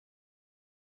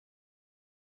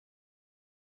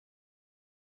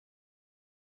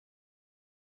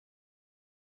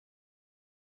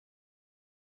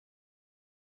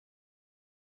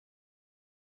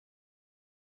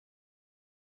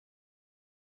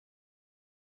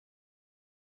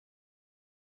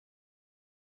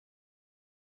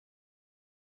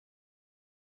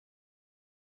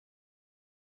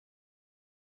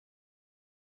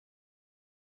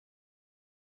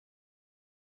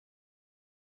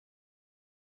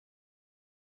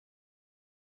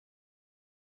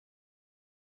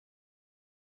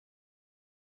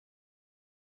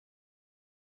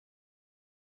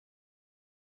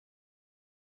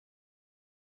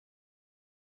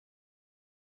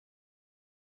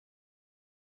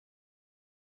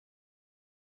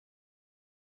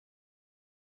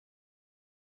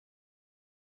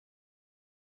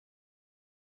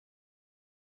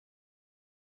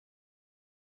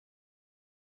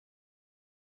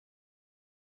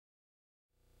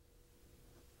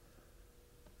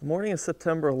The morning of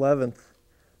September 11th,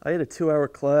 I had a 2-hour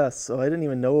class, so I didn't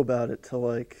even know about it till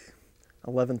like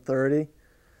 11:30.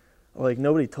 Like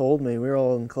nobody told me. We were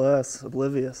all in class,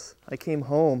 oblivious. I came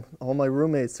home. All my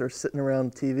roommates are sitting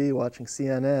around TV watching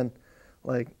CNN.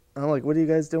 I'm like, what are you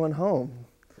guys doing home?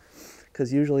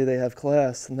 Because usually they have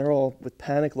class, and they're all with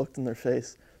panic looked in their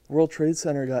face. The World Trade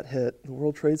Center got hit. The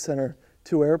World Trade Center,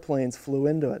 2 airplanes flew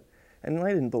into it. And I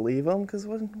didn't believe them, because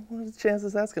what are the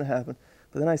chances that's going to happen?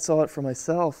 But then I saw it for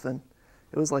myself, and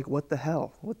it was like, what the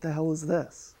hell? What the hell is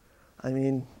this? I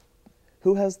mean,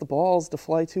 who has the balls to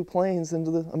fly 2 planes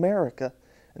into America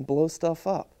and blow stuff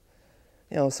up?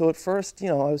 So at first,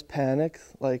 I was panicked,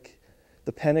 like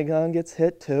the Pentagon gets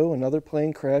hit too, another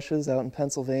plane crashes out in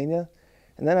Pennsylvania.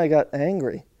 And then I got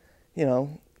angry,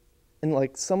 and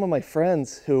like some of my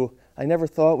friends who I never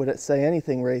thought would say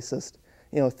anything racist,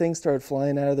 things started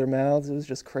flying out of their mouths. It was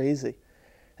just crazy.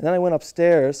 And then I went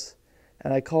upstairs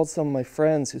and I called some of my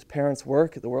friends whose parents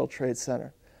work at the World Trade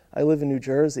Center. I live in New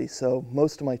Jersey, so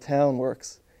most of my town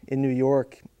works in New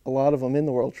York, a lot of them in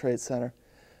the World Trade Center.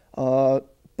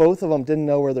 Both of them didn't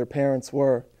know where their parents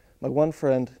were. My one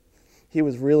friend, he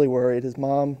was really worried. His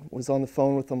mom was on the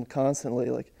phone with him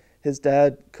constantly. Like his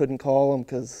dad couldn't call him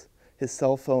because his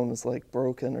cell phone was like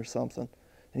broken or something,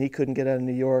 and he couldn't get out of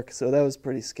New York, so that was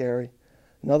pretty scary.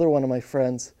 Another one of my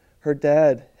friends, her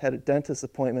dad had a dentist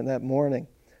appointment that morning,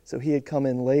 so he had come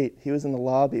in late. He was in the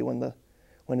lobby when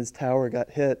his tower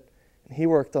got hit, and he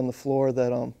worked on the floor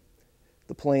that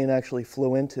the plane actually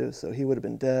flew into, so he would have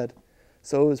been dead.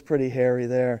 So it was pretty hairy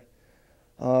there.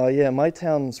 Yeah, my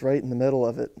town's right in the middle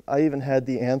of it. I even had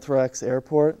the Anthrax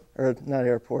airport, or not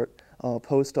airport,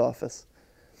 post office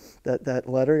that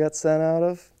letter got sent out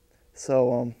of.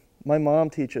 So my mom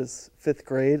teaches 5th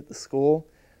grade at the school.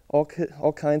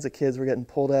 All kinds of kids were getting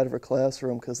pulled out of her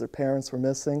classroom because their parents were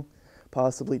missing,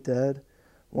 possibly dead.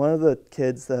 One of the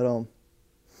kids that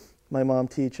my mom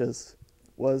teaches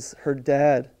her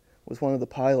dad was one of the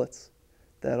pilots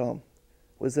that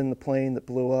was in the plane that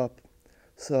blew up.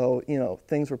 So,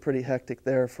 things were pretty hectic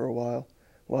there for a while,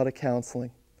 a lot of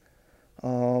counseling.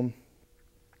 Other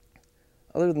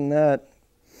than that,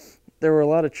 there were a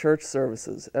lot of church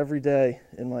services every day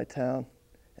in my town,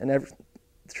 and the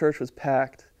church was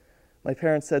packed. My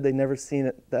parents said they'd never seen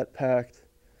it that packed.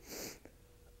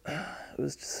 It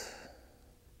was just...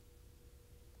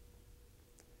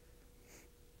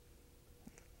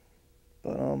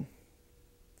 But,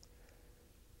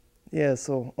 yeah,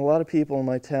 so a lot of people in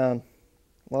my town,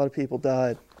 a lot of people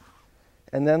died.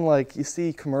 And then, like, you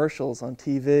see commercials on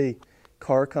TV,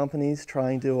 car companies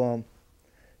trying to,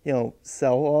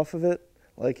 sell off of it.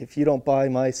 Like, if you don't buy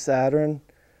my Saturn,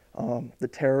 the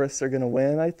terrorists are going to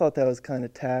win. I thought that was kind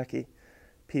of tacky.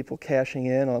 People cashing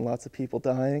in on lots of people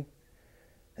dying.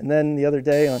 And then the other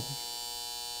day on...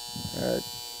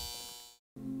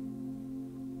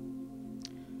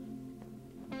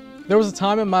 There was a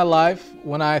time in my life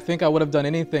when I think I would have done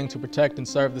anything to protect and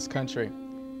serve this country.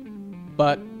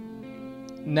 But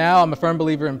now I'm a firm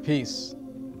believer in peace,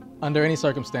 under any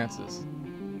circumstances.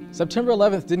 September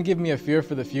 11th didn't give me a fear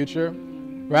for the future.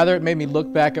 Rather, it made me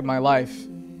look back at my life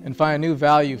and find a new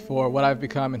value for what I've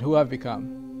become and who I've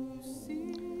become.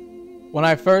 When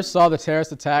I first saw the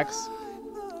terrorist attacks,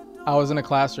 I was in a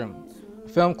classroom, a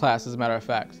film class as a matter of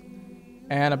fact.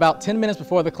 And about 10 minutes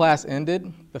before the class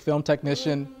ended, the film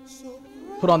technician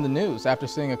put on the news after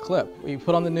seeing a clip. We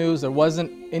put on the news, there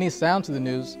wasn't any sound to the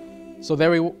news, so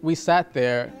there we sat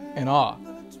there in awe.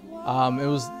 It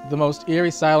was the most eerie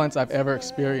silence I've ever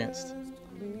experienced.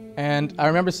 And I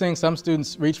remember seeing some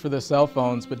students reach for their cell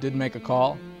phones but didn't make a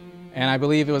call. And I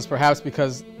believe it was perhaps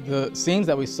because the scenes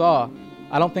that we saw,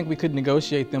 I don't think we could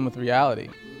negotiate them with reality.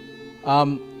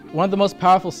 One of the most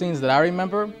powerful scenes that I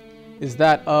remember is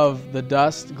that of the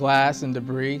dust, glass, and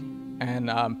debris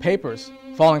and papers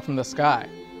falling from the sky.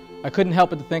 I couldn't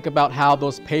help but to think about how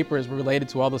those papers were related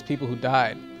to all those people who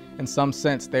died. In some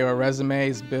sense, they were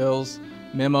resumes, bills,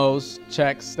 memos,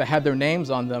 checks that had their names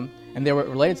on them, and they were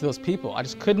related to those people. I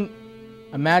just couldn't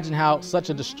imagine how such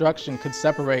a destruction could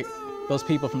separate those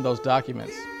people from those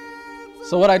documents.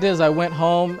 So what I did is I went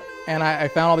home and I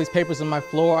found all these papers on my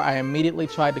floor. I immediately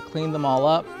tried to clean them all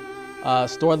up,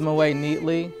 store them away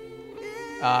neatly,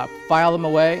 file them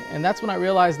away, and that's when I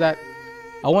realized that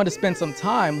I wanted to spend some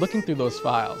time looking through those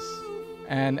files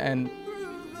and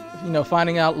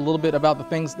finding out a little bit about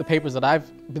the papers that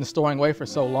I've been storing away for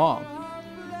so long.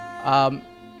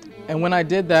 And when I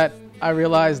did that, I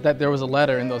realized that there was a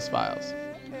letter in those files.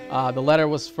 The letter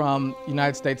was from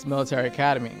United States Military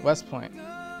Academy, West Point.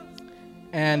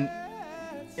 And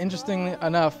interestingly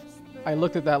enough, I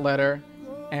looked at that letter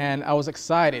And I was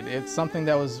excited. It's something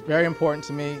that was very important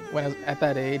to me when I was at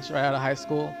that age, right out of high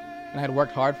school, and I had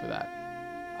worked hard for that.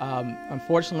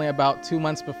 Unfortunately, about 2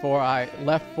 months before I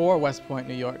left for West Point,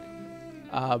 New York,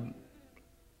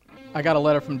 I got a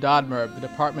letter from DODMERB, the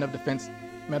Department of Defense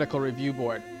Medical Review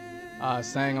Board,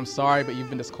 saying, "I'm sorry, but you've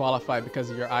been disqualified because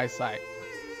of your eyesight."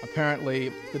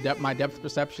 Apparently, my depth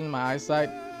perception, my eyesight,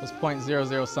 was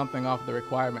 .00 something off the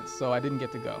requirements, so I didn't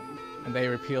get to go, and they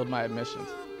repealed my admissions.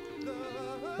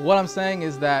 What I'm saying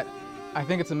is that I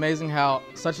think it's amazing how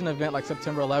such an event like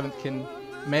September 11th can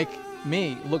make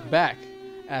me look back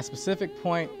at a specific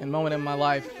point and moment in my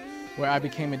life where I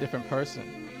became a different person.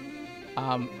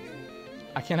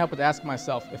 I can't help but ask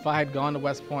myself, if I had gone to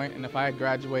West Point and if I had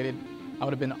graduated, I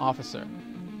would have been an officer.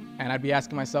 And I'd be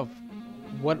asking myself,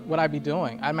 what would I be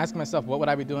doing? I'm asking myself, what would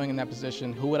I be doing in that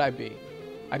position? Who would I be?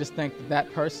 I just think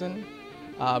that person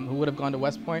who would have gone to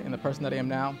West Point and the person that I am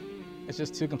now, it's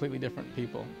just two completely different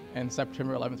people. And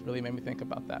September 11th really made me think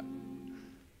about that.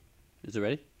 Is it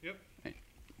ready? Yep. Right.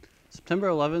 September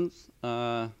 11th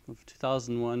of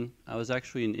 2001, I was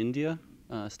actually in India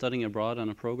studying abroad on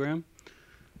a program.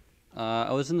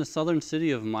 I was in the southern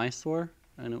city of Mysore,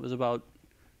 and it was about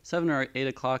 7 or 8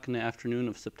 o'clock in the afternoon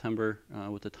of September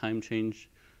with the time change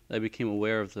that I became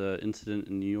aware of the incident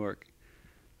in New York.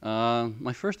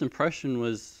 My first impression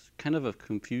was kind of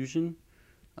confusion,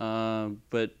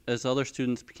 but as other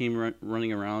students became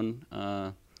running around,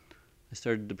 I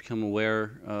started to become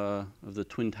aware of the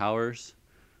Twin Towers.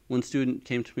 One student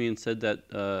came to me and said that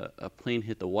a plane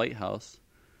hit the White House,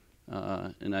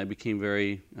 and I became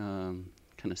very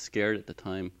kind of scared at the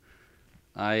time.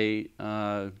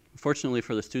 Fortunately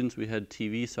for the students, we had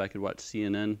TV, so I could watch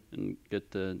CNN and get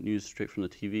the news straight from the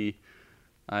TV.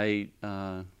 I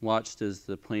watched as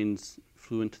the planes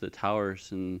flew into the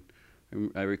towers, and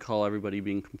I recall everybody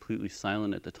being completely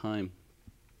silent at the time.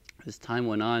 As time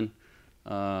went on,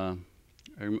 I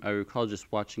recall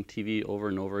just watching TV over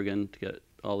and over again to get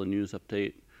all the news up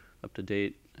to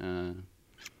date.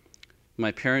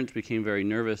 My parents became very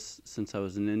nervous since I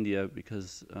was in India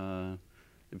because I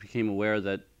became aware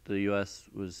that the U.S.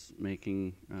 was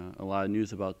making a lot of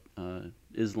news about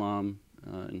Islam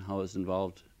and how it was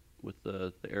involved with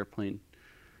the airplane.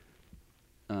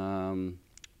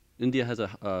 India has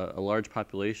a large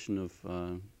population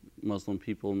of Muslim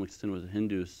people mixed in with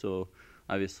Hindus, so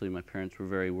obviously my parents were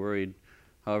very worried.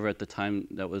 However, at the time,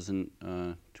 that wasn't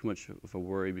too much of a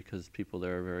worry because people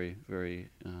there are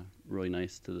really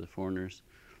nice to the foreigners.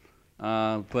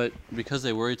 But because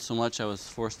they worried so much, I was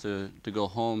forced to go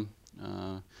home.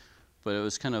 But it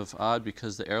was kind of odd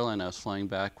because the airline I was flying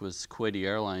back was Kuwaiti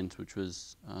Airlines, which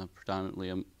was predominantly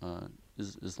an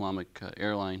Islamic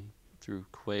airline through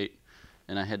Kuwait,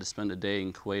 and I had to spend a day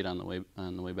in Kuwait on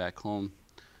the way back home.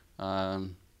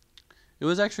 It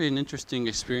was actually an interesting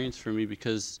experience for me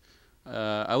because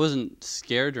I wasn't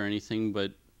scared or anything,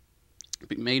 but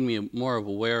it made me more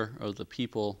aware of the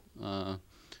people,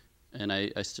 and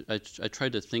I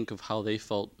tried to think of how they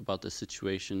felt about the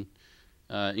situation.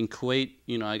 In Kuwait,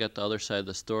 I got the other side of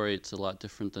the story. It's a lot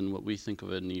different than what we think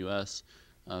of it in the U.S.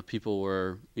 People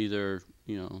were either,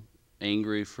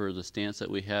 angry for the stance that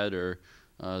we had, or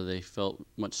they felt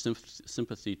much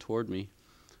sympathy toward me.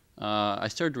 I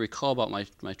started to recall about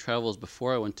my travels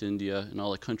before I went to India and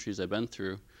all the countries I've been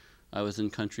through. I was in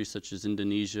countries such as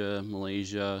Indonesia,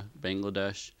 Malaysia,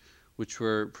 Bangladesh, which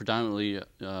were predominantly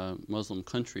Muslim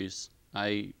countries.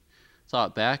 I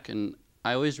thought back, and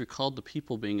I always recalled the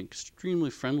people being extremely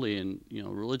friendly, and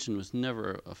religion was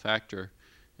never a factor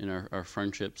in our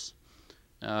friendships.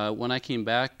 When I came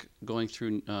back, going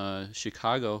through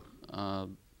Chicago,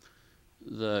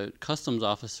 the customs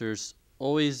officers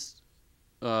always,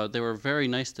 they were very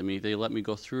nice to me. They let me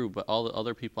go through, but all the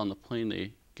other people on the plane,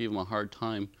 they gave them a hard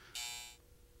time.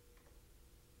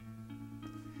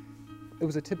 It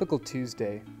was a typical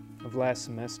Tuesday of last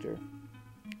semester.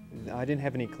 I didn't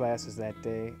have any classes that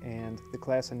day, and the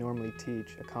class I normally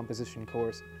teach, a composition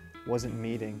course, wasn't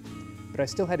meeting. But I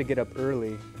still had to get up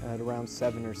early at around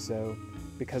 7 or so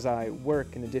because I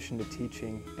work in addition to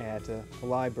teaching at a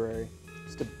library,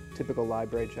 just a typical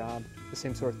library job, the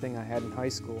same sort of thing I had in high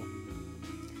school.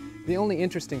 The only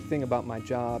interesting thing about my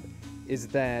job is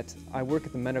that I work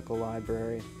at the medical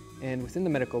library, and within the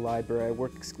medical library I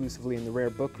work exclusively in the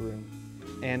rare book room.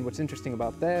 And what's interesting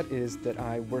about that is that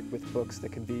I work with books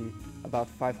that could be about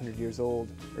 500 years old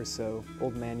or so,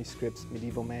 old manuscripts,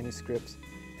 medieval manuscripts,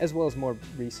 as well as more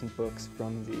recent books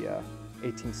from the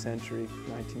 18th century,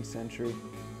 19th century.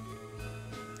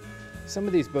 Some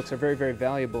of these books are very, very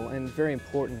valuable and very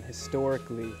important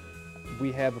historically.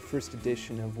 We have a first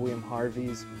edition of William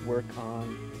Harvey's work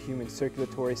on the human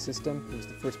circulatory system. He was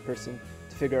the first person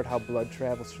to figure out how blood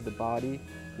travels through the body.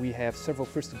 We have several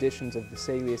first editions of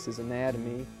Vesalius's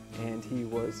Anatomy, and he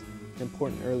was an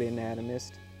important early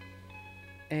anatomist.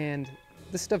 And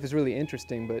this stuff is really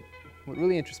interesting, but what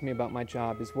really interests me about my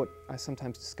job is what I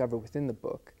sometimes discover within the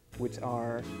book, which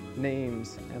are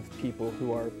names of people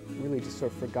who are really just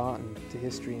sort of forgotten to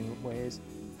history in ways.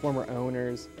 Former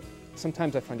owners.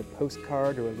 Sometimes I find a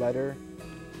postcard or a letter,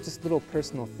 just little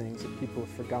personal things that people have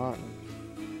forgotten.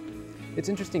 It's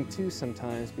interesting too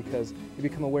sometimes because you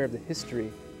become aware of the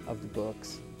history of the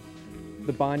books.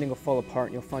 The binding will fall apart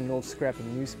and you'll find an old scrap of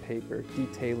newspaper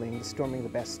detailing the storming of the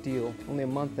Bastille only a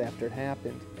month after it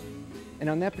happened. And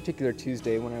on that particular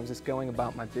Tuesday, when I was just going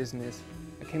about my business,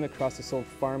 I came across this old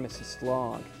pharmacist's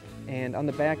log, and on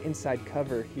the back inside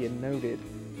cover he had noted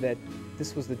that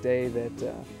this was the day that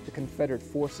the Confederate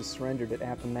forces surrendered at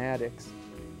Appomattox.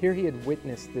 Here he had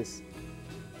witnessed this,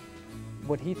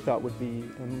 what he thought would be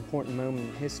an important moment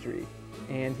in history,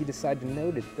 and he decided to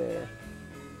note it there.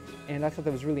 And I thought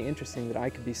that was really interesting that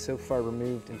I could be so far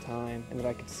removed in time and that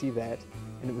I could see that,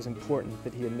 and it was important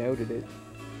that he had noted it.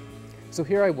 So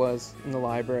here I was in the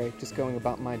library, just going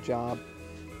about my job,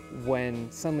 when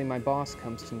suddenly my boss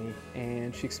comes to me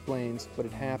and she explains what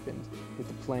had happened with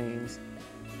the planes.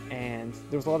 And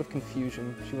there was a lot of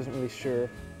confusion. She wasn't really sure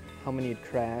how many had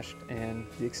crashed and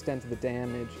the extent of the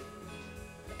damage.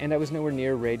 And I was nowhere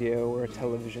near radio or a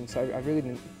television, so I really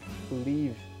didn't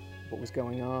believe what was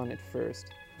going on at first.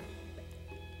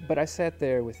 But I sat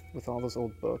there with all those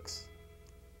old books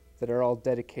that are all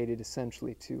dedicated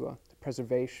essentially to the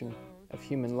preservation of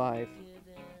human life.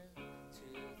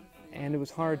 And it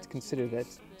was hard to consider that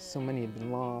so many had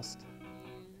been lost.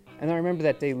 And I remember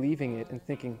that day leaving it and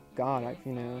thinking, God,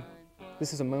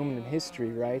 this is a moment in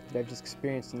history, right, that I've just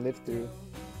experienced and lived through.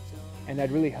 And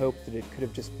I'd really hoped that it could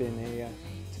have just been a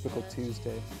typical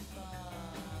Tuesday.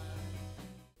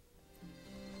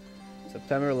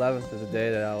 September 11th is a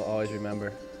day that I'll always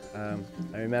remember.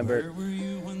 I remember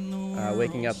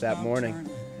waking up that morning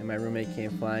and my roommate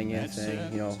came flying in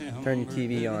saying, turn your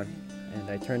TV on. And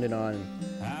I turned it on,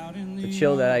 and the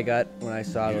chill that I got when I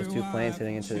saw those two planes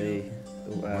hitting into the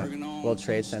World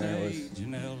Trade Center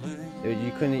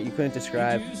you couldn't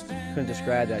describe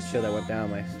that chill that went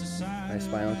down my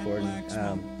spinal cord.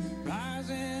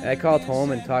 And I called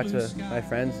home and talked to my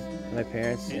friends and my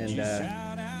parents,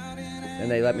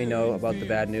 and they let me know about the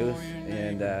bad news.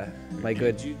 And my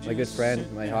good friend,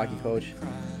 my hockey coach,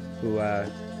 who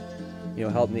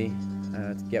helped me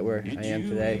to get where I am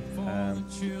today.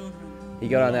 He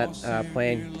got on that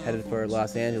plane headed for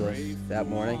Los Angeles that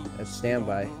morning at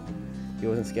standby. He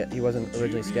wasn't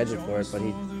originally scheduled for it, but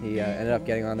he ended up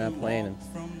getting on that plane, and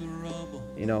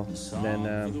then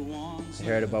I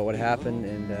heard about what happened,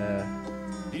 and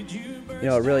it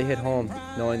really hit home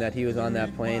knowing that he was on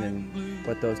that plane and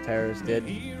what those terrorists did.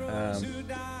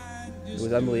 It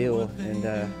was unbelievable, and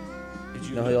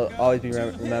he'll always be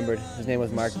remembered. His name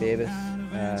was Mark Davis,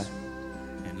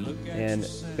 and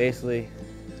basically.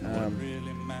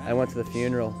 I went to the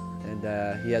funeral, and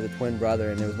he has a twin brother,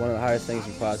 and it was one of the hardest things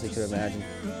you possibly could imagine.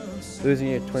 Losing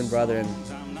your twin brother in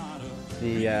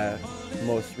the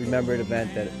most remembered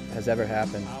event that has ever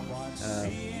happened.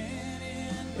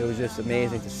 It was just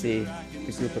amazing to see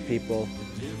the group of people,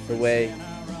 the way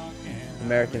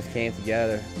Americans came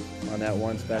together on that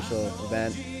one special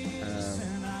event.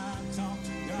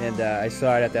 And I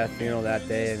saw it at that funeral that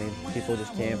day. I mean, people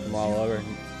just came from all over,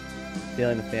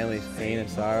 feeling the family's pain and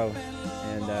sorrow.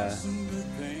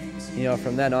 And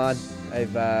from then on,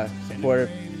 I've supported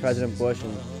President Bush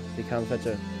and become such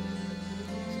a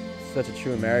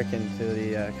true American to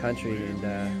the country. And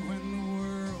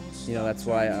that's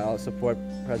why I'll support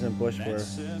President Bush for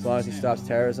as long as he stops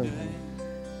terrorism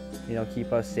and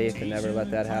keep us safe and never let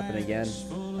that happen again.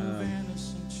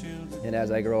 And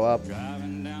as I grow up,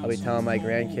 I'll be telling my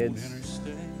grandkids,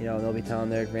 and they'll be telling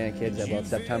their grandkids about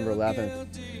September 11th.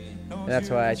 And that's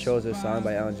why I chose this song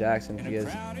by Alan Jackson, because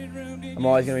I'm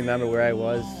always going to remember where I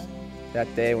was that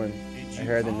day when I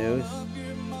heard the news.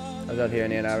 I was out here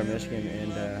in Ann Arbor, Michigan,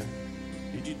 and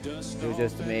it was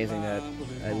just amazing that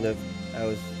I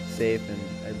was safe and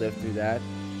I lived through that.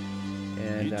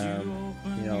 And,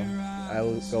 I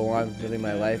will go on living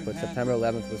my life, but September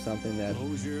 11th was something that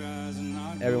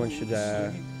everyone should,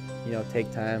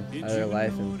 take time out of their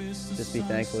life and just be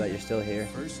thankful that you're still here.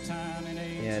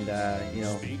 And,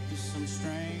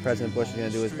 President Bush is going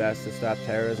to do his best to stop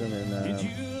terrorism, and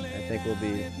I think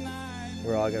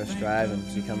we're all going to strive and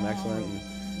become excellent. And,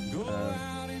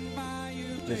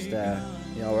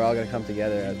 we're all going to come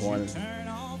together as one.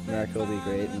 America will be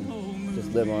great, and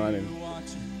just live on, and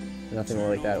nothing more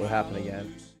like that will happen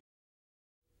again.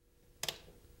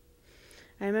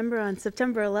 I remember on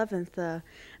September 11th,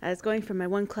 I was going from my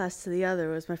one class to the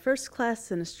other. It was my first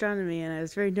class in astronomy, and I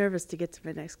was very nervous to get to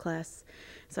my next class.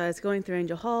 So I was going through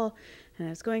Angel Hall, and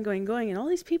I was going, and all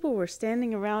these people were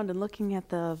standing around and looking at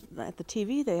the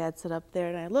TV they had set up there.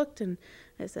 And I looked, and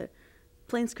I said,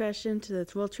 "Planes crashed into the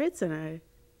World Trade Center." I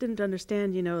didn't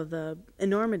understand, the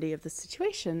enormity of the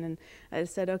situation, and I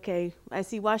said, "Okay, I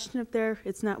see Washington up there.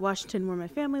 It's not Washington where my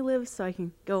family lives, so I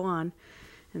can go on."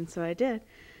 And so I did.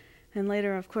 And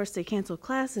later, of course, they canceled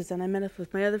classes, and I met up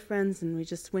with my other friends, and we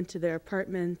just went to their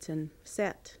apartment and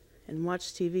sat and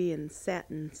watched TV and sat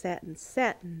and sat and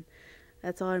sat. And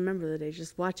that's all I remember the day,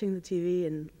 just watching the TV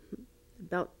and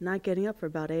about not getting up for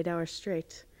about 8 hours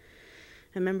straight.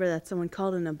 I remember that someone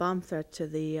called in a bomb threat to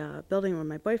the building where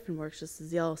my boyfriend works, just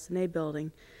as the LSNA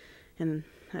building. And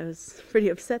I was pretty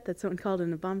upset that someone called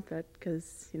in a bomb threat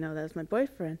because, that was my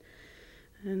boyfriend.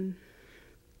 And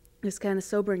it's kind of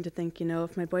sobering to think,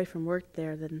 if my boyfriend worked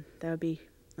there, then that would be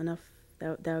enough.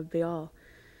 That would be all.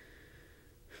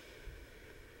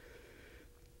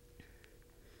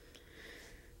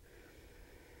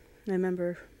 I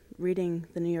remember reading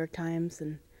the New York Times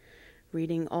and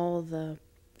reading all the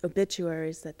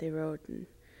obituaries that they wrote and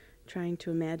trying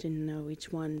to imagine,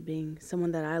 each one being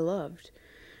someone that I loved.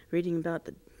 Reading about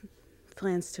the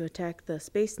plans to attack the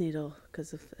Space Needle,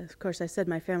 because of course I said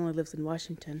my family lives in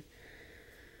Washington.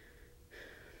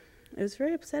 It was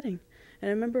very upsetting. And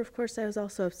I remember, of course, I was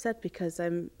also upset because I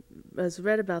was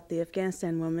read about the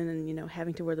Afghanistan woman and,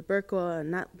 having to wear the burqa and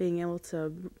not being able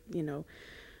to,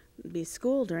 be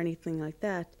schooled or anything like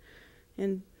that.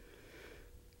 And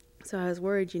so I was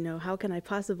worried, how can I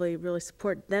possibly really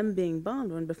support them being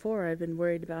bombed when before I've been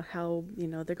worried about how,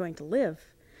 they're going to live.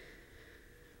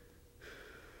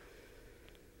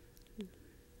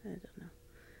 I don't know.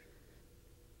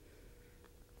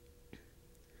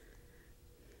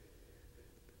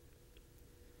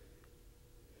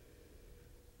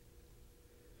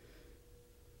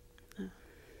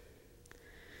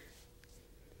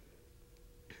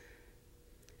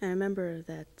 I remember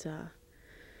that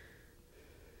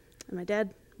my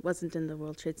dad wasn't in the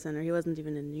World Trade Center. He wasn't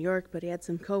even in New York, but he had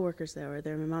some coworkers that were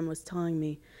there. My mom was telling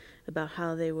me about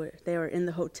how they were in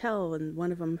the hotel, and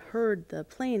one of them heard the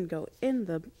plane go in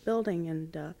the building,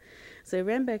 and so he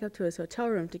ran back up to his hotel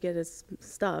room to get his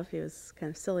stuff. He was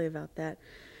kind of silly about that.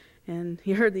 And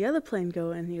he heard the other plane go,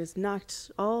 and he was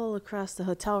knocked all across the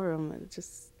hotel room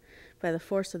just by the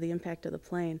force of the impact of the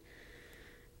plane.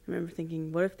 I remember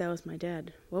thinking, what if that was my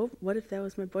dad? Well, what if that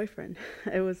was my boyfriend?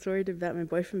 I was worried about my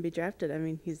boyfriend be drafted. I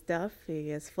mean, he's deaf, he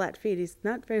has flat feet, he's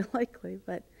not very likely,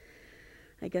 but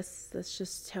I guess that's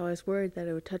just how I was worried that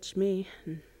it would touch me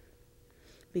and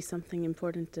be something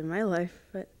important in my life,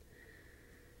 but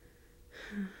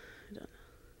I don't know.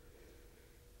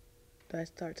 Do I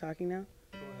start talking now?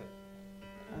 Go ahead.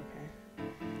 Okay.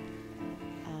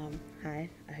 Hi,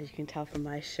 as you can tell from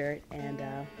my shirt and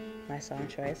my song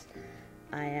choice,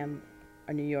 I am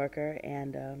a New Yorker,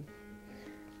 and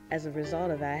as a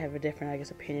result of that, I have a different,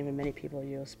 opinion than many people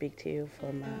you'll speak to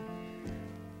from,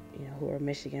 who are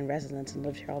Michigan residents and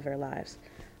lived here all their lives.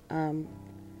 New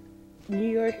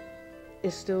York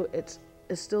is still, it's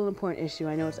still an important issue.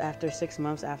 I know it's after 6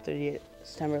 months after the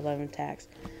September 11th attacks,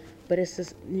 but it's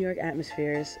just New York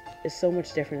atmosphere is so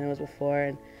much different than it was before.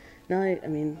 And not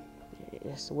only,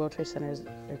 yes, the World Trade Centers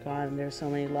are gone, and there's so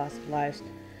many lost lives.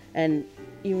 And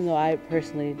even though I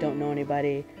personally don't know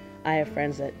anybody, I have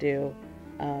friends that do.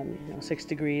 6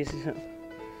 degrees,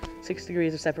 6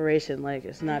 degrees of separation. Like,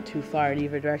 it's not too far in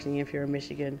either direction. Even if you're a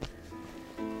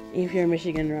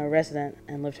Michigan resident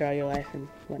and lived here all your life and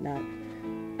whatnot,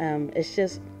 it's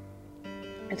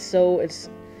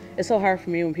so hard for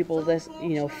me when people just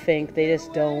think they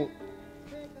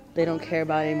don't care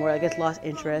about it anymore. Like, it's lost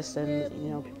interest, and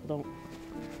people don't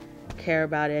care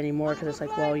about it anymore because it's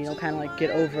like, well, kind of like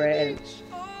get over it. And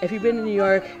if you've been to New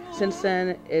York since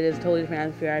then, it is totally different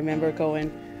atmosphere. I remember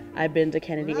I've been to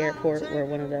Kennedy Airport where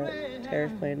one of the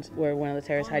terrorists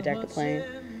hijacked the plane,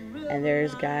 and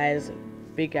there's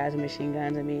big guys with machine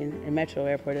guns. In Metro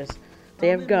Airport they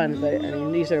have guns, but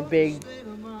these are big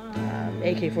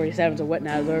AK-47s or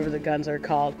whatnot, whatever the guns are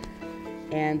called.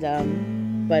 And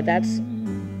but that's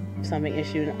something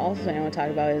issue. And also something I want to talk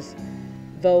about is,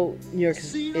 though New York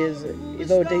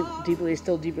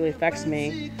still deeply affects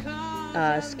me,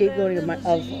 scapegoating of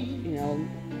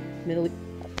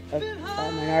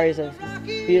minorities of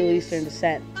Middle Eastern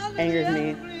descent angers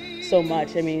me so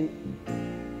much. The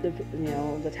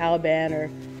Taliban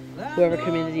or whoever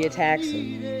committed the attacks,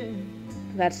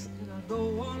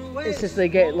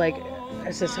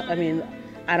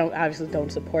 I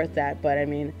don't support that, but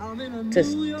to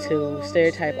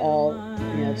stereotype all,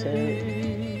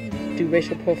 to do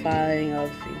racial profiling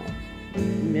of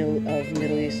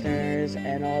Middle Easterners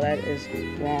and all that is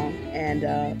wrong, and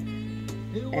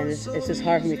it's just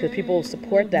hard for me because people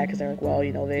support that because they're like, well,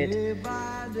 it's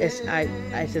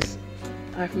just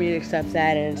hard for me to accept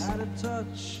that, and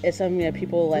it's something that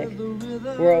people like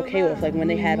were okay with, like when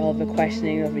they had all the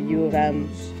questioning of the U of M,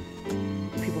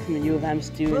 people from the U of M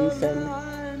students, and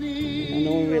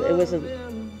no one really, it wasn't, I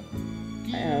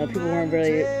don't know, people didn't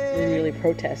really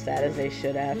protest that as they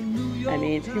should have. I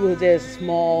mean, people did a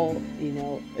small,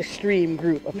 extreme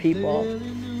group of people,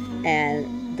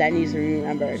 and that needs to be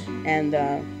remembered. And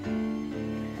I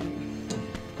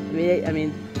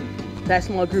mean, that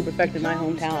small group affected my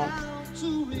hometown,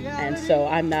 and so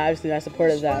I'm obviously not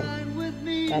supportive of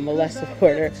them. I'm a less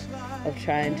supporter of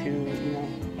trying to,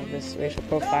 of this racial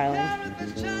profiling.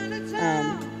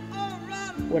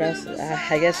 What else?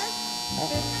 I guess.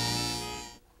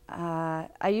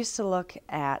 I used to look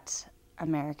at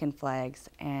American flags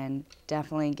and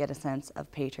definitely get a sense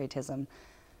of patriotism.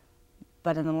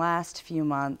 But in the last few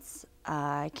months,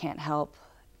 I can't help,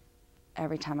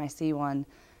 every time I see one,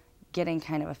 getting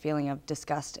kind of a feeling of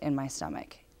disgust in my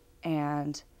stomach.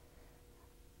 And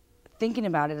thinking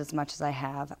about it as much as I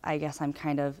have, I guess I'm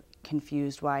kind of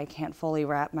confused why I can't fully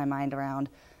wrap my mind around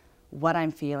what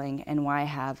I'm feeling and why I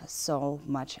have so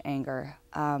much anger.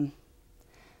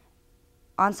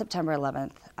 On September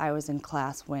 11th, I was in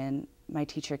class when my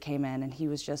teacher came in, and he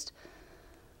was just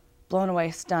blown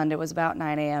away, stunned. It was about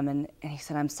 9 a.m., and he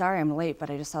said, "I'm sorry I'm late, but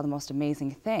I just saw the most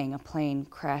amazing thing. A plane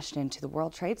crashed into the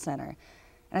World Trade Center."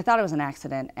 And I thought it was an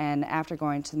accident, and after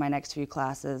going to my next few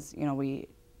classes, we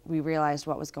realized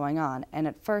what was going on. And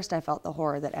at first, I felt the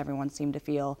horror that everyone seemed to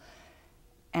feel,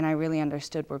 and I really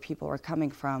understood where people were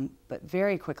coming from. But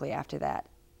very quickly after that,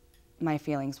 my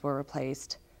feelings were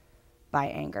replaced by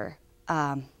anger.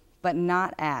 But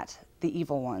not at the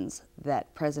evil ones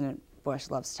that President Bush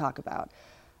loves to talk about.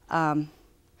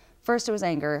 First, it was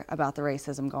anger about the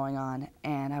racism going on,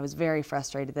 and I was very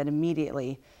frustrated that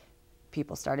immediately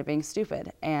people started being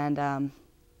stupid, and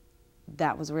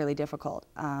that was really difficult.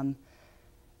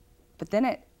 But then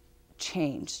it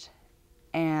changed,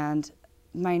 and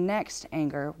my next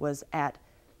anger was at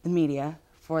the media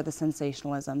for the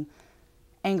sensationalism,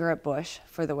 anger at Bush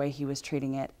for the way he was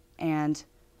treating it, and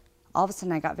all of a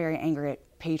sudden I got very angry at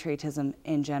patriotism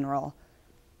in general,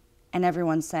 and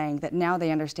everyone's saying that now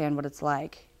they understand what it's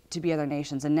like to be other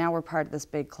nations, and now we're part of this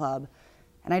big club.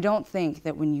 And I don't think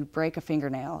that when you break a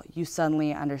fingernail, you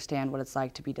suddenly understand what it's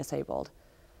like to be disabled.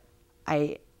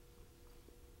 I've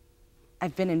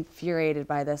been infuriated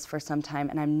by this for some time,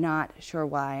 and I'm not sure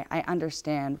why. I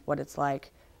understand what it's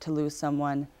like to lose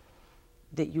someone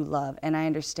that you love, and I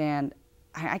understand,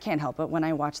 I can't help it, when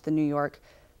I watch the New York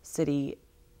City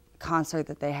concert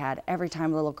that they had, every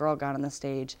time a little girl got on the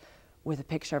stage with a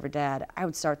picture of her dad, I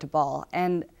would start to bawl.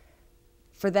 And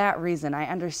for that reason, I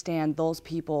understand those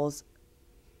people's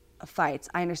fights.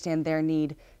 I understand their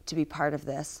need to be part of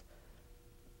this.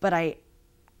 But I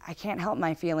can't help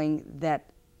my feeling that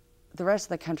the rest of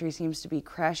the country seems to be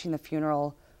crashing the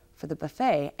funeral for the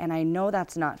buffet, and I know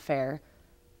that's not fair,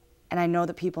 and I know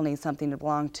that people need something to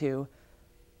belong to,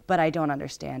 but I don't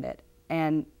understand it.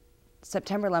 And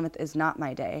September 11th is not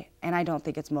my day, and I don't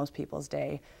think it's most people's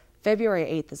day. February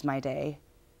 8th is my day,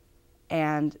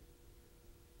 and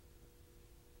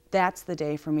that's the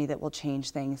day for me that will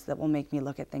change things, that will make me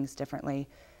look at things differently.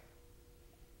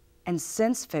 And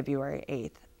since February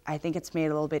 8th, I think it's made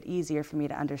it a little bit easier for me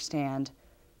to understand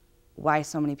why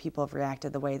so many people have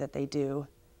reacted the way that they do.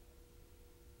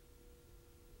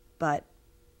 But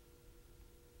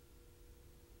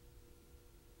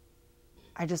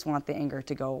I just want the anger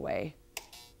to go away.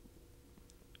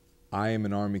 I am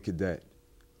an Army cadet.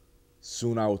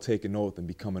 Soon I will take an oath and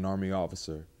become an Army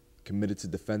officer, committed to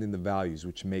defending the values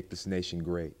which make this nation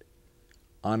great.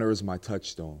 Honor is my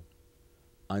touchstone.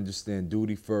 I understand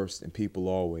duty first and people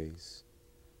always.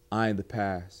 I am the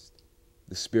past,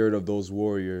 the spirit of those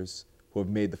warriors who have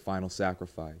made the final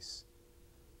sacrifice.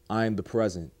 I am the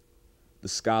present, the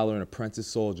scholar and apprentice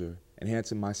soldier,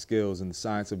 enhancing my skills in the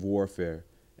science of warfare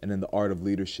and in the art of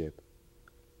leadership.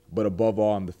 But above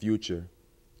all, I'm the future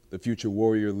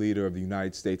warrior leader of the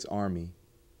United States Army.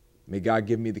 May God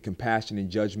give me the compassion and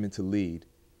judgment to lead,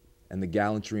 and the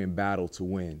gallantry in battle to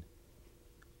win.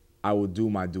 I will do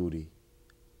my duty.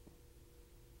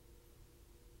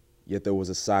 Yet there was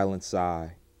a silent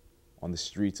sigh on the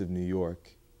streets of New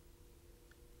York,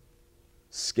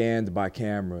 scanned by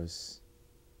cameras,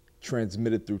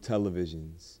 transmitted through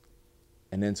televisions,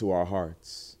 and into our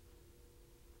hearts.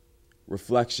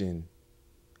 Reflection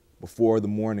before the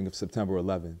morning of September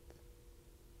 11th.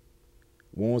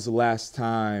 When was the last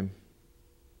time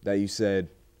that you said,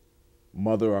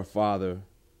 "Mother or Father,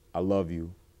 I love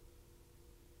you."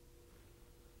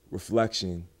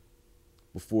 Reflection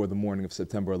before the morning of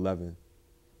September 11th.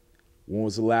 When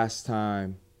was the last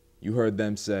time you heard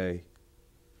them say,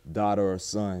 "Daughter or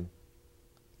son,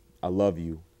 I love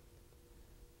you"?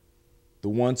 The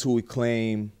ones who we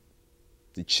claim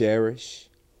to cherish,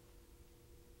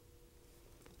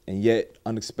 and yet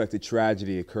unexpected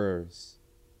tragedy occurs.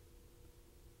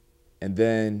 And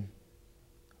then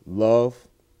love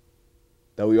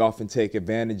that we often take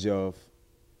advantage of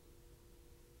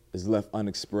is left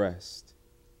unexpressed.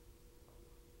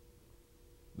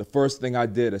 The first thing I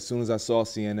did as soon as I saw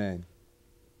CNN,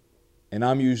 and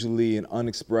I'm usually an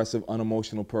unexpressive,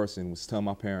 unemotional person, was tell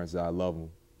my parents that I love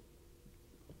them.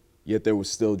 Yet there was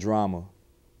still drama.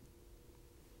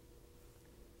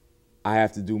 I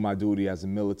have to do my duty as a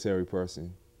military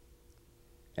person.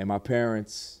 And my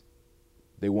parents,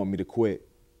 they want me to quit.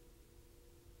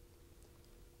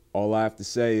 All I have to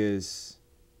say is,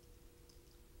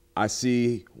 I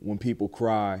see when people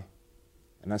cry,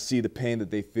 and I see the pain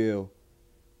that they feel,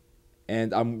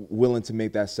 and I'm willing to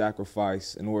make that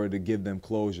sacrifice in order to give them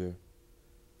closure.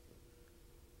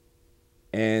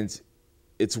 And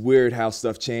it's weird how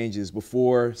stuff changes.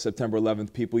 Before September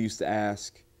 11th, people used to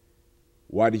ask,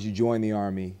 "Why did you join the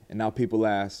Army?" And now people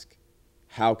ask,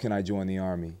 "How can I join the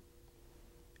Army?"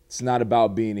 It's not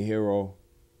about being a hero.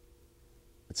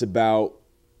 It's about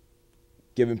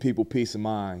giving people peace of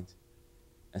mind.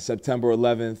 And September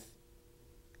 11th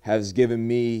has given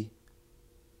me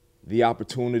the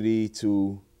opportunity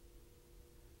to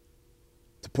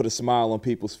put a smile on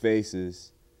people's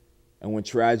faces. And when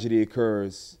tragedy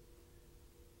occurs,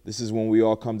 this is when we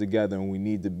all come together and we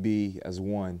need to be as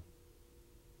one.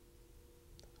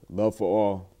 Love for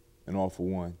all and all for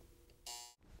one.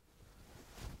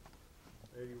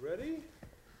 Are you ready?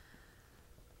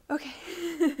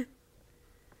 Okay.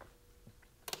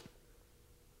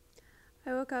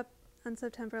 I woke up on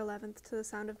September 11th to the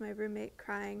sound of my roommate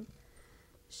crying.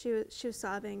 She was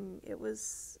sobbing. It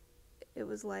was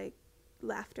like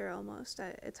laughter almost.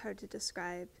 It's hard to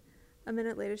describe. A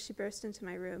minute later, she burst into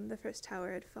my room. The first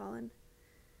tower had fallen.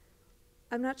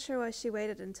 I'm not sure why she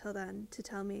waited until then to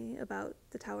tell me about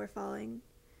the tower falling,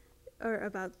 or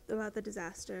about the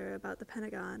disaster, about the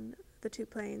Pentagon, the 2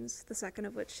 planes, the second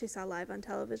of which she saw live on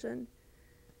television.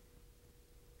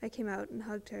 I came out and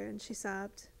hugged her, and she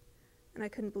sobbed, and I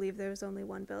couldn't believe there was only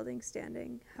one building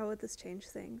standing. How would this change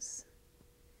things?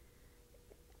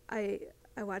 I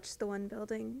watched the one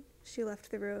building. She left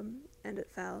the room, and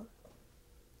it fell.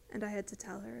 And I had to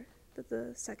tell her that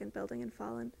the second building had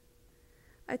fallen.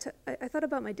 I thought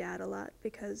about my dad a lot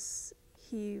because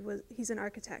he's an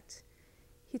architect.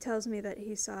 He tells me that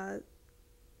he saw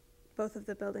both of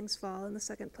the buildings fall and the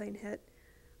second plane hit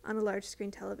on a large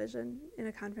screen television in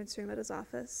a conference room at his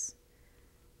office.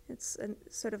 It's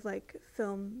sort of like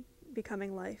film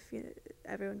becoming life. You know,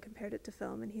 everyone compared it to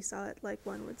film, and he saw it like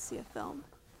one would see a film.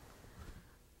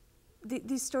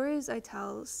 These stories I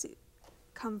tell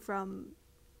come from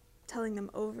telling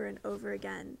them over and over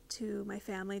again to my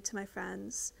family, to my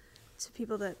friends, to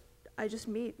people that I just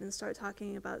meet and start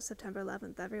talking about September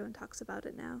 11th. Everyone talks about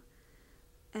it now.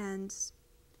 And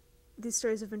these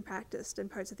stories have been practiced,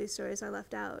 and parts of these stories I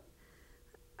left out.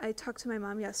 I talked to my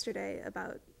mom yesterday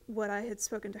about what I had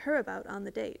spoken to her about on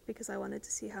the date because I wanted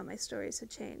to see how my stories had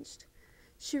changed.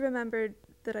 She remembered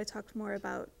that I talked more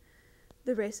about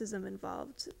the racism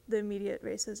involved, the immediate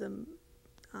racism,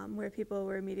 where people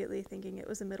were immediately thinking it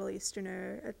was a Middle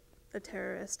Easterner, a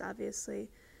terrorist, obviously.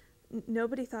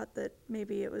 Nobody thought that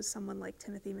maybe it was someone like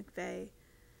Timothy McVeigh.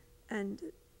 And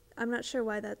I'm not sure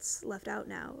why that's left out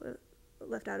now,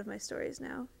 left out of my stories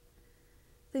now.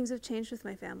 Things have changed with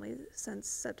my family since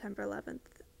September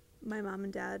 11th. My mom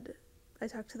and dad, I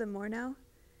talk to them more now,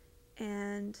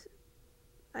 and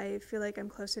I feel like I'm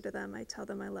closer to them. I tell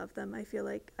them I love them. I feel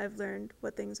like I've learned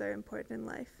what things are important in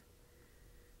life.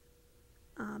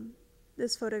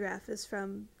 This photograph is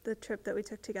from the trip that we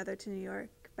took together to New York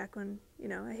back when,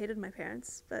 I hated my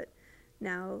parents, but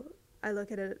now I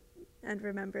look at it and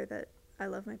remember that I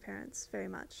love my parents very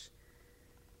much.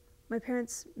 My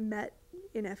parents met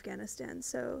in Afghanistan,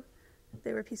 so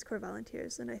they were Peace Corps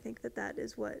volunteers, and I think that that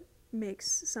is what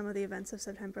makes some of the events of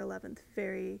September 11th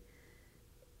very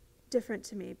different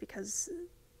to me, because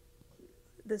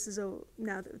this is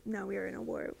now we are in a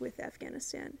war with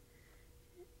Afghanistan.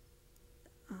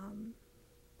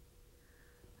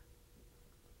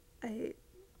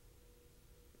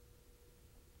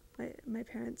 My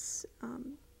parents, oh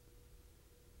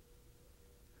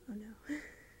no.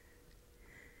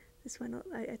 This one,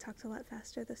 I talked a lot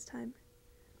faster this time.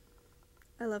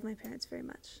 I love my parents very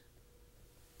much.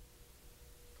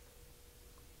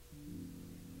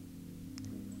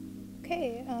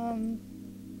 Okay,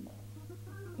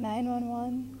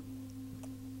 911,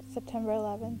 September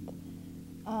 11th.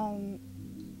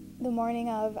 The morning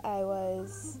of, I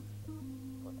was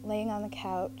laying on the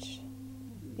couch.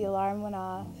 The alarm went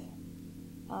off.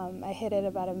 I hit it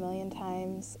about 1,000,000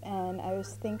 times, and I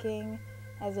was thinking,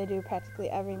 as I do practically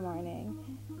every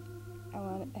morning,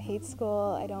 I hate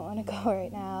school, I don't want to go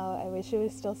right now, I wish it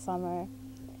was still summer.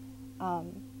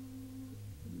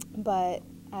 But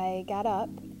I got up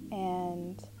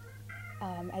and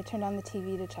I turned on the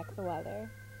TV to check the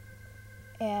weather.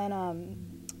 And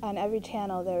on every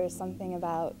channel there was something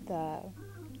about the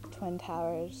Twin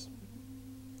Towers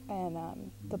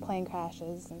and the plane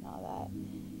crashes and all that.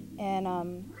 And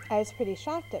I was pretty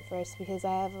shocked at first because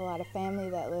I have a lot of family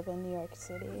that live in New York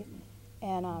City.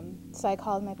 And so I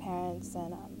called my parents,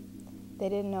 and they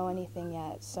didn't know anything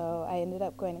yet. So I ended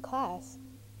up going to class.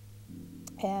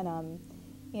 And,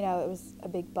 you know, it was a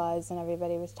big buzz and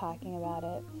everybody was talking about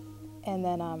it. And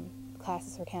then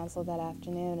classes were canceled that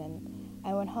afternoon. And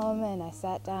I went home and I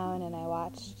sat down and I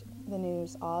watched the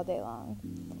news all day long.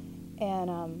 And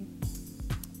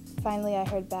finally I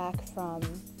heard back from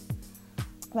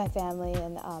my family,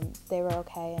 and they were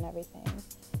okay and everything.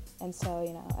 And so,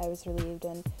 you know, I was relieved.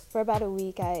 And for about a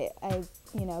week, I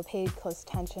you know, paid close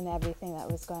attention to everything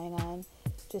that was going on,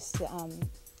 just to,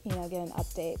 you know, get an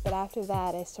update. But after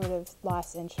that, I sort of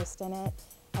lost interest in it.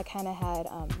 I kind of had,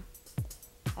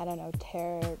 I don't know,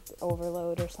 terror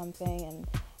overload or something, and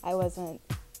I wasn't,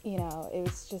 you know, it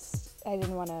was just, I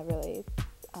didn't want to really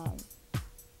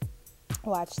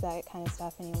watch that kind of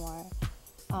stuff anymore.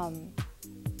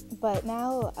 But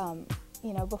now,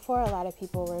 you know, before a lot of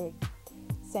people were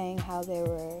saying how they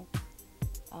were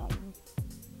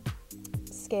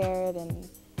scared and,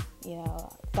 you know,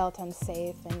 felt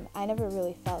unsafe, and I never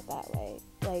really felt that way.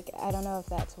 Like, I don't know if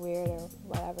that's weird or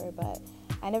whatever, but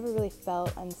I never really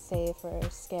felt unsafe or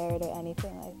scared or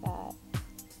anything like that.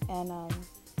 And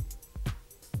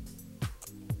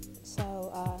so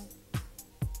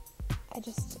I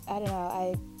don't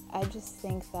know, I just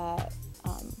think that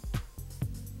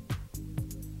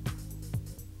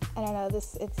I don't know,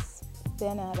 it's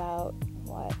been about,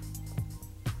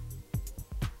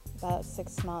 about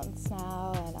 6 months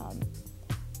now, and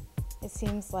it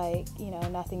seems like, you know,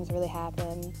 nothing's really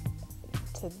happened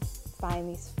to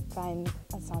find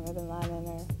Osama bin Laden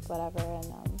or whatever.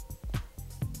 And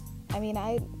I mean,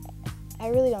 I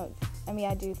really don't, I mean,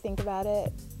 I do think about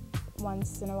it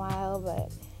once in a while,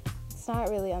 but it's not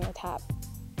really on the top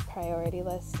priority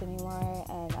list anymore.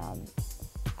 And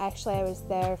actually I was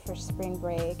there for spring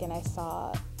break, and I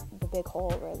saw the big hole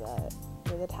where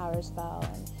the towers fell,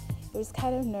 and it was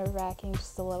kind of nerve-wracking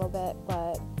just a little bit,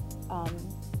 but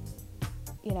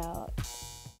you know.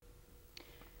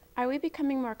 Are we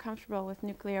becoming more comfortable with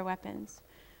nuclear weapons?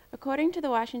 According to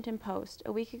the Washington Post,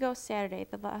 a week ago Saturday,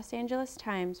 the Los Angeles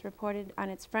Times reported on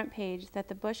its front page that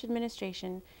the Bush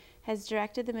administration has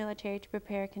directed the military to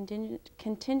prepare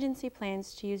contingency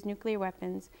plans to use nuclear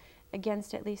weapons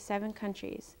against at least 7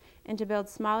 countries, and to build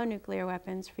smaller nuclear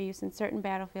weapons for use in certain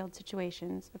battlefield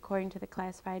situations, according to the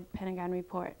classified Pentagon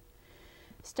report.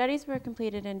 Studies were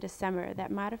completed in December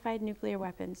that modified nuclear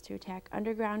weapons to attack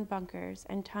underground bunkers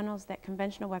and tunnels that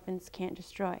conventional weapons can't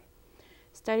destroy.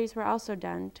 Studies were also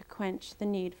done to quench the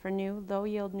need for new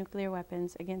low-yield nuclear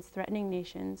weapons against threatening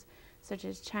nations such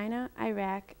as China,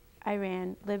 Iraq,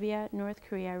 Iran, Libya, North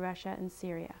Korea, Russia, and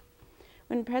Syria.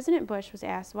 When President Bush was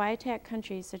asked why attack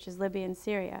countries such as Libya and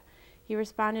Syria, he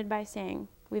responded by saying,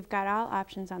 "We've got all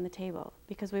options on the table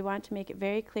because we want to make it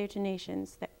very clear to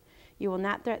nations that you will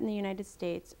not threaten the United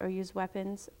States or use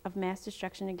weapons of mass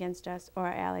destruction against us or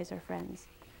our allies or friends."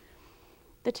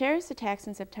 The terrorist attacks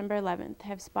on September 11th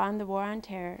have spawned the war on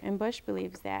terror, and Bush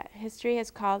believes that history has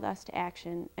called us to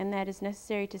action, and that it is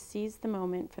necessary to seize the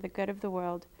moment for the good of the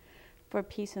world, for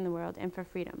peace in the world, and for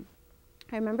freedom.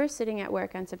 I remember sitting at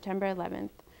work on September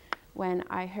 11th when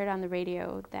I heard on the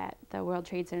radio that the World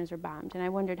Trade Centers were bombed, and I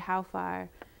wondered how far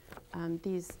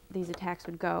these attacks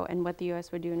would go and what the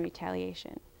U.S. would do in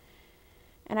retaliation.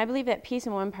 And I believe that peace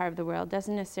in one part of the world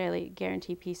doesn't necessarily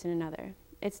guarantee peace in another.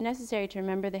 It's necessary to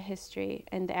remember the history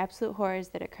and the absolute horrors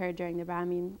that occurred during the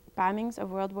bombings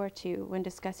of World War II when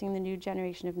discussing the new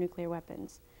generation of nuclear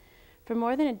weapons. For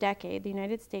more than a decade, the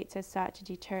United States has sought to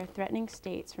deter threatening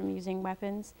states from using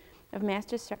weapons of mass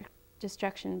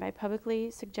destruction by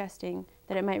publicly suggesting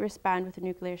that it might respond with a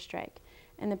nuclear strike,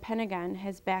 and the Pentagon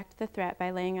has backed the threat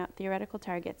by laying out theoretical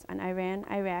targets on Iran,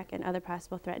 Iraq, and other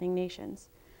possible threatening nations.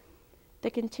 The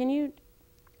continued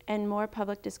and more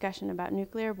public discussion about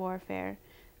nuclear warfare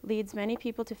leads many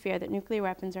people to fear that nuclear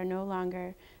weapons are no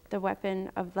longer the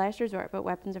weapon of last resort, but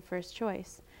weapons of first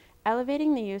choice,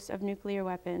 Elevating the use of nuclear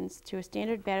weapons to a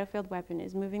standard battlefield weapon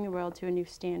is moving the world to a new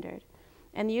standard,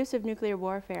 and the use of nuclear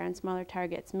warfare on smaller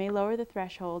targets may lower the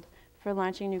threshold for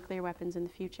launching nuclear weapons in the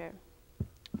future.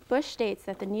 Bush states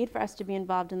that the need for us to be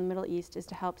involved in the Middle East is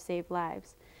to help save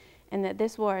lives, and that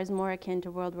this war is more akin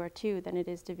to World War II than it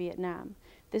is to Vietnam.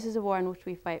 This is a war in which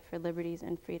we fight for liberties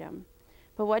and freedom.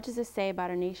 But what does this say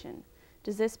about our nation?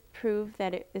 Does this prove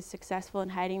that it is successful in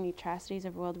hiding the atrocities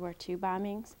of World War II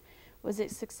bombings? Was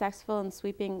it successful in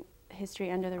sweeping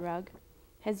history under the rug?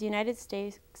 Has the United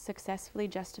States successfully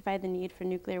justified the need for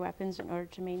nuclear weapons in order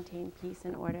to maintain peace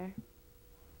and order?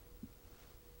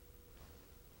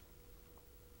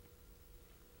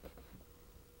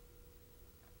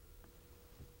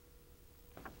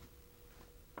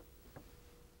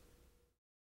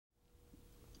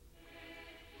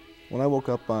 When I woke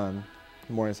up on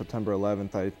the morning of September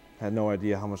 11th, I had no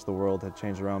idea how much the world had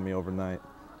changed around me overnight.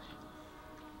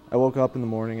 I woke up in the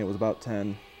morning, it was about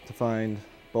 10, to find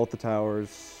both the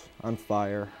towers on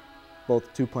fire,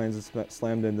 both two planes had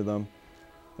slammed into them.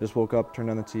 I just woke up, turned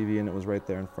on the TV, and it was right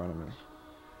there in front of me.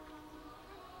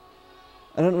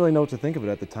 I didn't really know what to think of it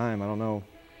at the time. I don't know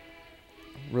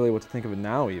really what to think of it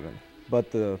now even.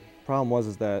 But the problem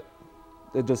was that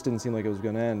it just didn't seem like it was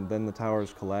going to end. Then the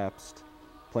towers collapsed.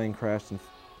 Plane crashed in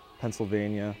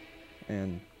Pennsylvania,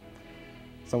 and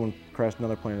someone crashed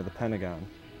another plane into the Pentagon.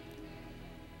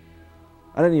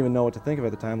 I didn't even know what to think of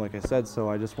at the time, like I said, so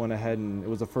I just went ahead, and it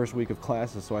was the first week of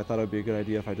classes, so I thought it would be a good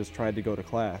idea if I just tried to go to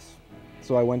class.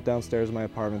 So I went downstairs in my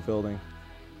apartment building,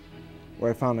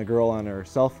 where I found a girl on her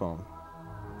cell phone,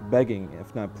 begging,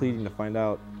 if not pleading, to find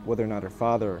out whether or not her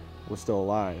father was still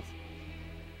alive.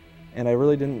 And I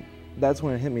really didn't, that's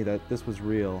when it hit me that this was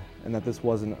real, and that this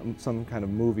wasn't some kind of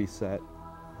movie set,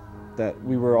 that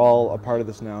we were all a part of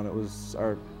this now, and it was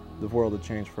the world had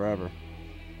changed forever.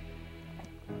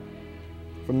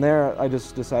 From there, I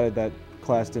just decided that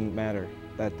class didn't matter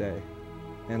that day,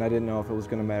 and I didn't know if it was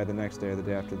going to matter the next day or the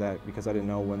day after that, because I didn't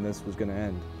know when this was going to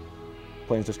end.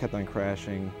 Planes just kept on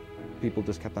crashing, people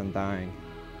just kept on dying,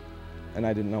 and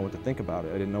I didn't know what to think about it.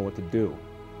 I didn't know what to do.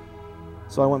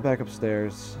 So I went back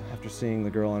upstairs after seeing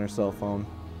the girl on her cell phone,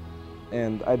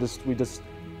 and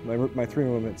my three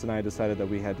roommates and I decided that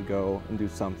we had to go and do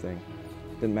something.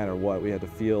 Didn't matter what, we had to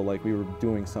feel like we were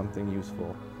doing something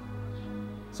useful.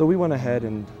 So we went ahead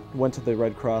and went to the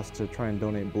Red Cross to try and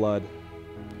donate blood,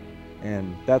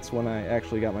 and that's when I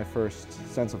actually got my first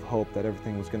sense of hope that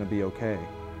everything was going to be okay.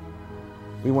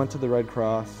 We went to the Red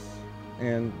Cross,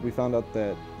 and we found out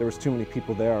that there was too many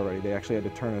people there already. They actually had to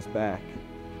turn us back.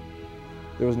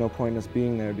 There was no point in us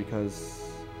being there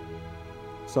because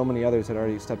so many others had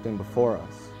already stepped in before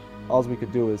us. All we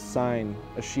could do was sign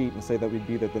a sheet and say that we'd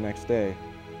be there the next day,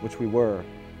 which we were.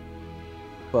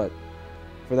 But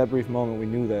for that brief moment, we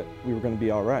knew that we were going to be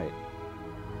all right,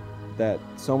 that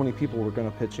so many people were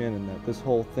going to pitch in, and that this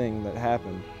whole thing that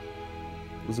happened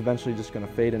was eventually just going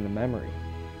to fade into memory.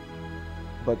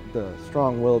 But the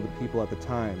strong will of the people at the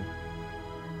time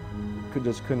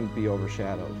couldn't be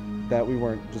overshadowed, that we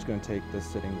weren't just going to take this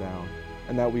sitting down,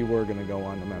 and that we were going to go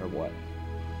on no matter what.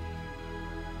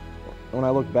 When I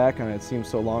look back on it, it seems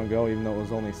so long ago, even though it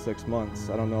was only 6 months.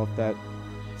 I don't know if that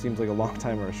seems like a long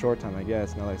time or a short time, I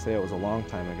guess. Now that I say it was a long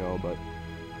time ago, but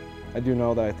I do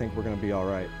know that I think we're going to be all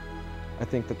right. I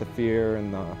think that the fear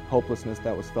and the hopelessness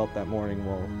that was felt that morning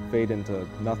will fade into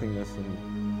nothingness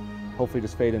and hopefully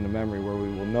just fade into memory, where we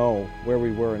will know where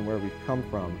we were and where we've come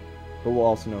from, but we'll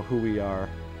also know who we are,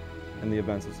 and the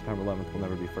events of September 11th will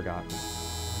never be forgotten.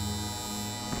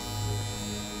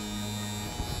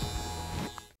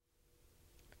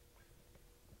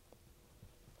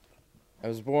 I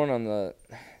was born on the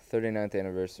 39th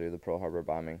anniversary of the Pearl Harbor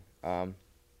bombing. I've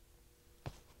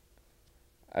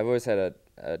always had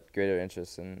a greater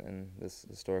interest in this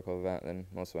historical event than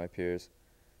most of my peers,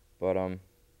 but I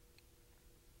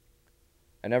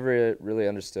never really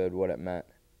understood what it meant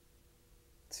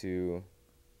to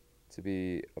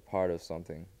be a part of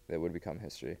something that would become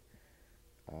history.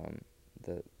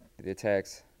 The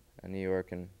attacks on New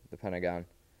York and the Pentagon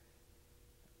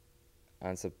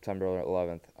on September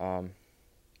 11th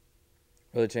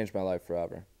really changed my life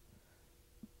forever.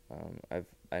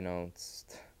 I know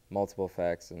multiple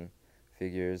facts and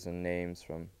figures and names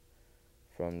from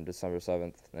December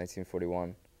 7th,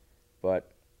 1941, but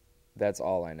that's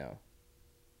all I know.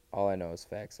 All I know is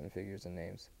facts and figures and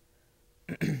names.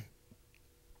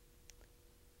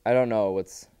 I don't know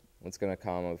what's going to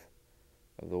come of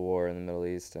the war in the Middle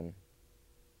East, and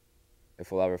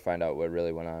if we'll ever find out what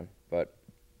really went on, but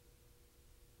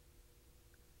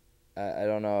I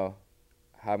don't know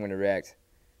how I'm going to react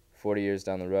 40 years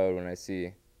down the road when I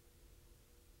see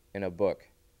in a book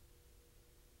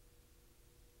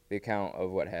the account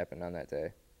of what happened on that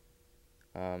day.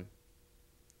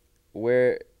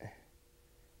 Where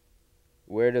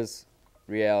does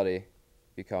reality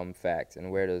become fact,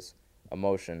 and where does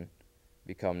emotion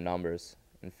become numbers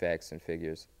and facts and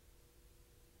figures?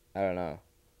 I don't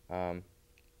know.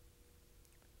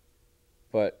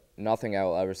 But nothing I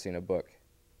will ever see in a book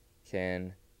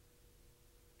can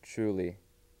truly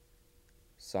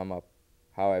sum up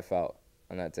how I felt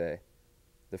on that day.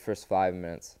 The first 5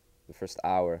 minutes, the first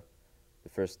hour, the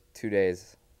first 2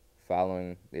 days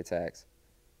following the attacks.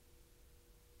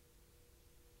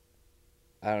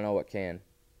 I don't know what can.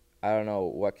 I don't know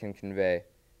what can convey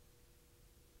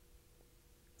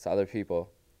to other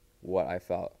people what I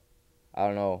felt. I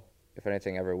don't know if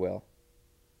anything ever will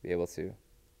be able to.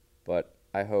 But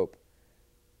I hope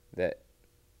that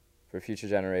for future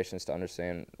generations to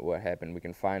understand what happened, we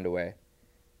can find a way,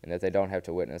 and that they don't have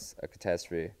to witness a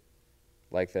catastrophe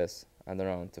like this on their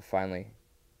own to finally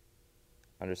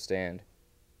understand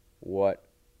what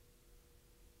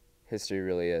history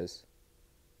really is.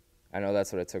 I know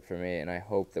that's what it took for me, and I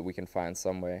hope that we can find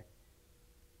some way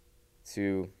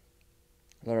to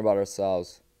learn about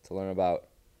ourselves, to learn about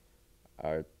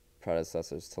our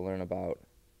predecessors, to learn about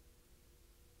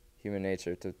human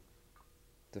nature, to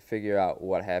figure out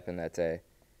what happened that day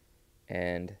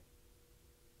and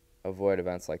avoid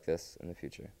events like this in the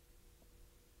future.